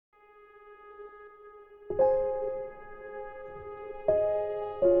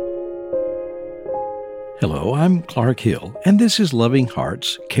Hello, I'm Clark Hill, and this is Loving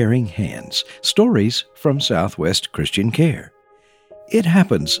Hearts, Caring Hands, stories from Southwest Christian Care. It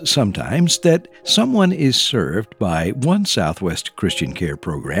happens sometimes that someone is served by one Southwest Christian Care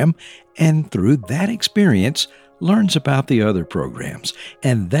program and through that experience learns about the other programs,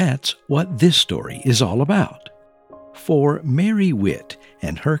 and that's what this story is all about. For Mary Whitt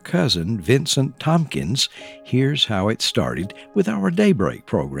and her cousin Vincent Thompkins, here's how it started with our Daybreak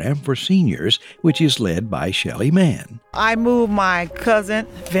program for seniors, which is led by Shelley Mann. I moved my cousin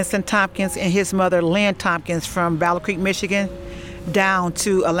Vincent Thompkins and his mother Lynn Thompkins from Battle Creek, Michigan, down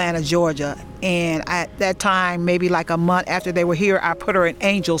to Atlanta, Georgia. And at that time, maybe like a month after they were here, I put her in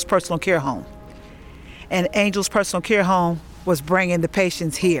Angel's Personal Care Home. And Angel's Personal Care Home was bringing the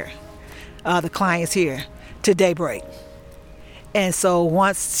patients here, the clients here, to Daybreak. And so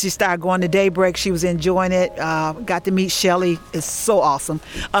once she started going to Daybreak, she was enjoying it. Got to meet Shelley. It's so awesome.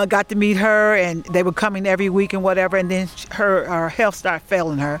 Got to meet her, and they were coming every week and whatever, and then her health started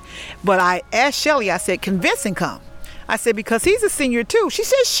failing her. But I asked Shelley, I said, can Vincent come? I said, because he's a senior too. She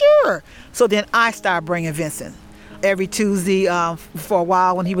said, sure. So then I started bringing Vincent every Tuesday for a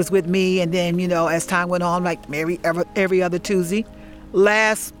while when he was with me, and then, as time went on, like every other Tuesday.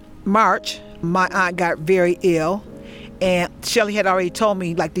 Last March, my aunt got very ill. And Shelley had already told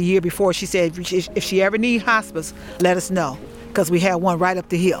me, like the year before, she said, if she ever need hospice, let us know, because we had one right up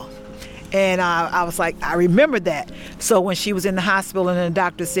the hill. And I was like, I remember that. So when she was in the hospital and the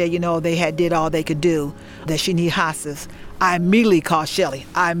doctor said, they did all they could do, that she need hospice, I immediately called Shelley.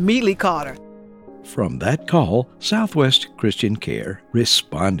 I immediately called her. From that call, Southwest Christian Care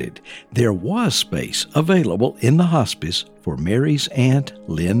responded. There was space available in the hospice for Mary's aunt,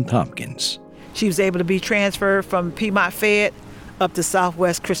 Lynn Thompkins. She was able to be transferred from Piedmont Fed up to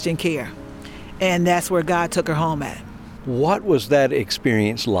Southwest Christian Care. And that's where God took her home at. What was that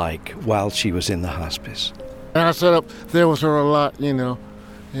experience like while she was in the hospice? I sat up there with her a lot,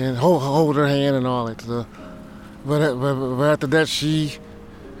 and hold her hand and all that stuff. But after that, she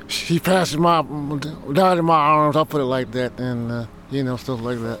passed died in my arms, I'll put it like that, and, stuff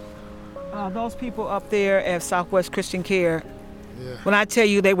like that. Those people up there at Southwest Christian Care, yeah. When I tell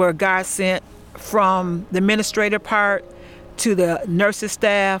you they were God sent, from the administrator part to the nurses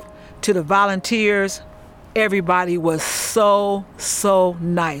staff to the volunteers, everybody was so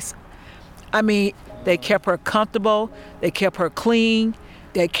nice. I mean, they kept her comfortable, they kept her clean,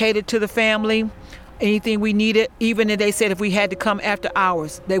 they catered to the family, anything we needed. Even if they said if we had to come after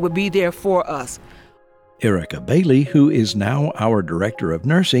hours, they would be there for us. Erica Bailey, who is now our Director of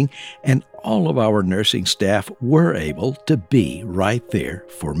Nursing, and all of our nursing staff were able to be right there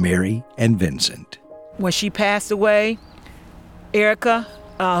for Mary and Vincent. When she passed away, Erica,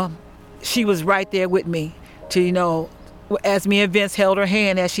 she was right there with me to, as me and Vince held her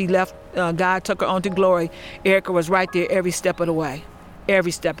hand as she left, God took her on to glory. Erica was right there every step of the way.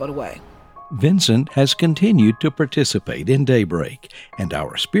 Vincent has continued to participate in Daybreak, and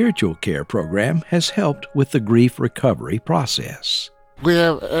our spiritual care program has helped with the grief recovery process. We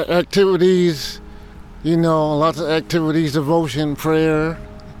have activities, lots of activities, devotion, prayer.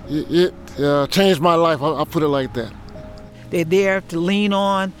 It changed my life, I'll put it like that. They're there to lean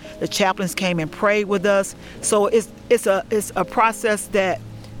on. The chaplains came and prayed with us. So it's a process that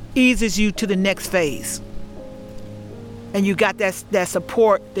eases you to the next phase. And you got that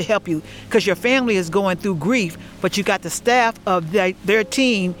support to help you, because your family is going through grief, but you got the staff of their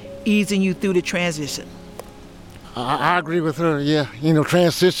team easing you through the transition. I agree with her, yeah.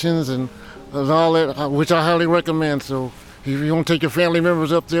 Transitions and all that, which I highly recommend. So if you want to take your family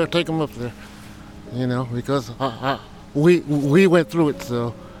members up there, take them up there, because we went through it,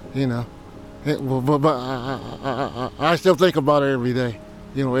 so, but I still think about it every day,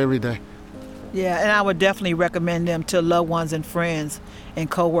 every day. Yeah, and I would definitely recommend them to loved ones and friends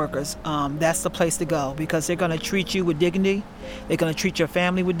and coworkers. That's the place to go, because they're going to treat you with dignity. They're going to treat your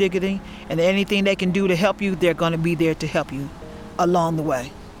family with dignity. And anything they can do to help you, they're going to be there to help you along the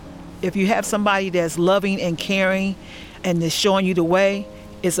way. If you have somebody that's loving and caring and is showing you the way,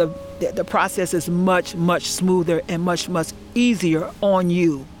 the process is much smoother and much easier on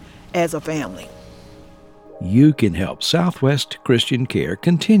you as a family. You can help Southwest Christian Care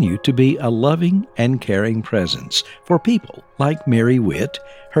continue to be a loving and caring presence for people like Mary Whitt,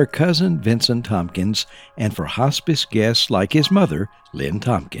 her cousin Vincent Thompkins, and for hospice guests like his mother, Lynn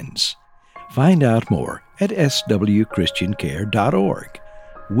Thompkins. Find out more at swchristiancare.org.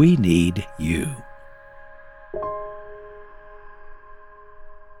 We need you.